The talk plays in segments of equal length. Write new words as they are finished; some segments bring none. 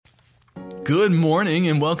Good morning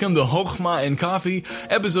and welcome to Chokhmah and Coffee,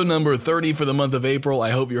 episode number 30 for the month of April. I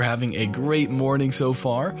hope you're having a great morning so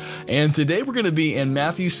far. And today we're going to be in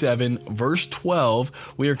Matthew 7, verse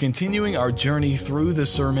 12. We are continuing our journey through the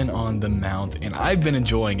Sermon on the Mount, and I've been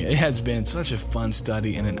enjoying it. It has been such a fun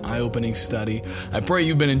study and an eye-opening study. I pray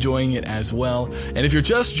you've been enjoying it as well. And if you're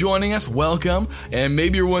just joining us, welcome. And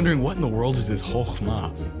maybe you're wondering, what in the world is this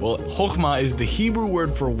Chokhmah? Well, Chokhmah is the Hebrew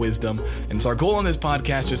word for wisdom, and it's our goal on this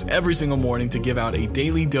podcast just every single morning to give out a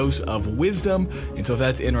daily dose of wisdom. And so if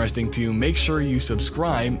that's interesting to you, make sure you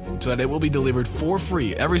subscribe so that it will be delivered for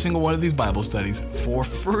free, every single one of these Bible studies for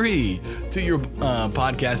free to your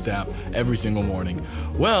podcast app every single morning.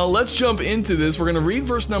 Well, let's jump into this. We're going to read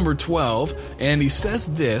verse number 12, and he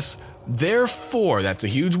says this: therefore, that's a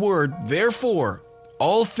huge word, therefore,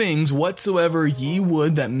 all things whatsoever ye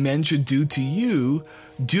would that men should do to you,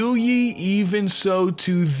 do ye even so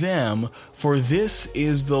to them, for this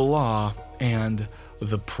is the law and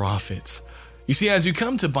the prophets. You see, as you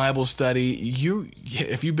come to Bible study,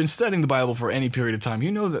 if you've been studying the Bible for any period of time,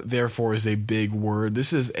 you know that therefore is a big word.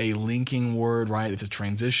 This is a linking word, right? It's a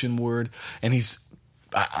transition word. And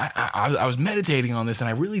I was meditating on this, and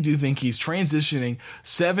I really do think he's transitioning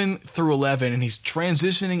 7 through 11, and he's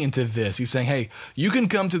transitioning into this. He's saying, hey, you can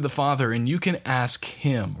come to the Father and you can ask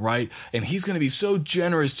him, right? And he's going to be so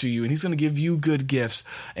generous to you, and he's going to give you good gifts.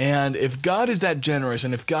 And if God is that generous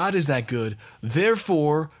and if God is that good,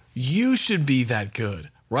 therefore you should be that good.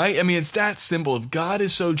 Right? I mean, it's that simple. If God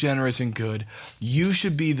is so generous and good, you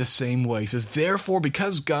should be the same way. He says, therefore,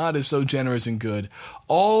 because God is so generous and good,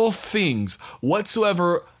 all things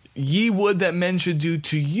whatsoever ye would that men should do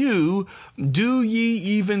to you, do ye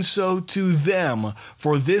even so to them,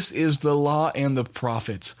 for this is the law and the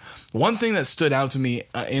prophets. One thing that stood out to me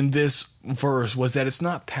in this verse was that it's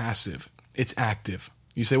not passive, it's active.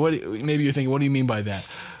 You say, maybe you're thinking, what do you mean by that?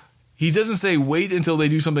 He doesn't say wait until they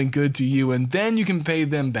do something good to you and then you can pay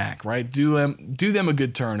them back, right? Do them a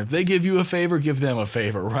good turn. If they give you a favor, give them a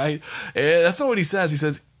favor, right? And that's not what he says. He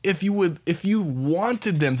says, if you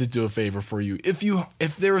wanted them to do a favor for you,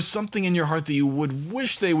 if there is something in your heart that you would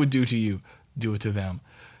wish they would do to you, do it to them,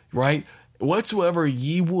 right? Whatsoever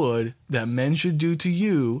ye would that men should do to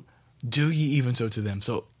you, do ye even so to them.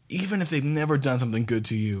 So even if they've never done something good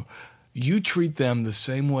to you, you treat them the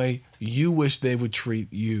same way you wish they would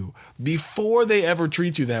treat you before they ever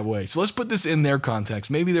treat you that way. So let's put this in their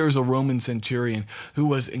context. Maybe there was a Roman centurion who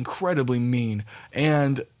was incredibly mean,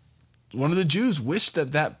 and one of the Jews wished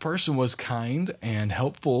that that person was kind and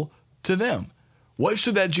helpful to them. What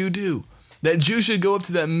should that Jew do? That Jew should go up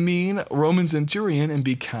to that mean Roman centurion and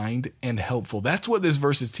be kind and helpful. That's what this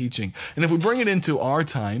verse is teaching. And if we bring it into our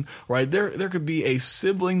time, right, there could be a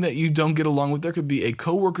sibling that you don't get along with. There could be a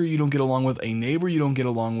coworker you don't get along with, a neighbor you don't get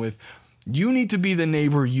along with. You need to be the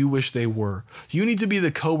neighbor you wish they were. You need to be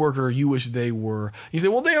the coworker you wish they were. You say,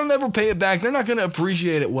 well, they'll never pay it back. They're not going to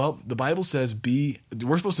appreciate it. Well, the Bible says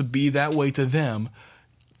we're supposed to be that way to them,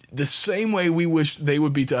 the same way we wish they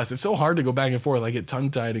would be to us. It's so hard to go back and forth. I get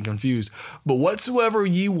tongue-tied and confused. But whatsoever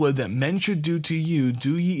ye would that men should do to you,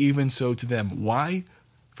 do ye even so to them. Why?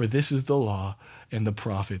 For this is the law and the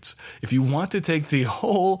prophets. If you want to take the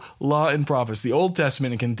whole law and prophets, the Old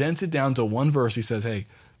Testament, and condense it down to one verse, he says, hey,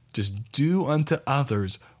 just do unto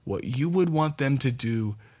others what you would want them to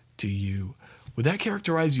do to you. Would that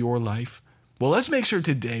characterize your life? Well, let's make sure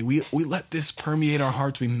today we let this permeate our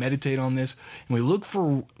hearts, we meditate on this, and we look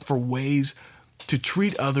for ways to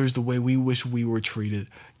treat others the way we wish we were treated.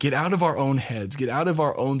 Get out of our own heads, get out of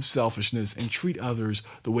our own selfishness, and treat others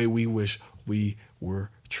the way we wish we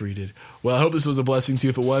were treated. Well, I hope this was a blessing to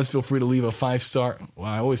you. If it was, feel free to leave a 5-star. Well,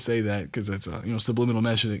 I always say that because it's subliminal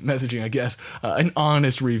messaging, I guess. An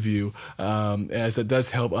honest review, as that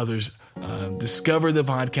does help others discover the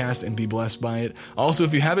podcast and be blessed by it. Also,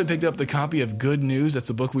 if you haven't picked up the copy of Good News, that's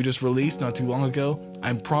the book we just released not too long ago,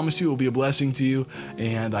 I promise you it will be a blessing to you,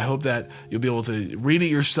 and I hope that you'll be able to read it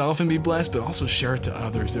yourself and be blessed, but also share it to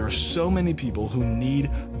others. There are so many people who need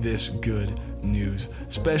this good news,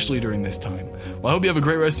 especially during this time. Well, I hope you have a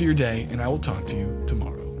great rest of your day, and I will talk to you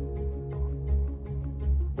tomorrow.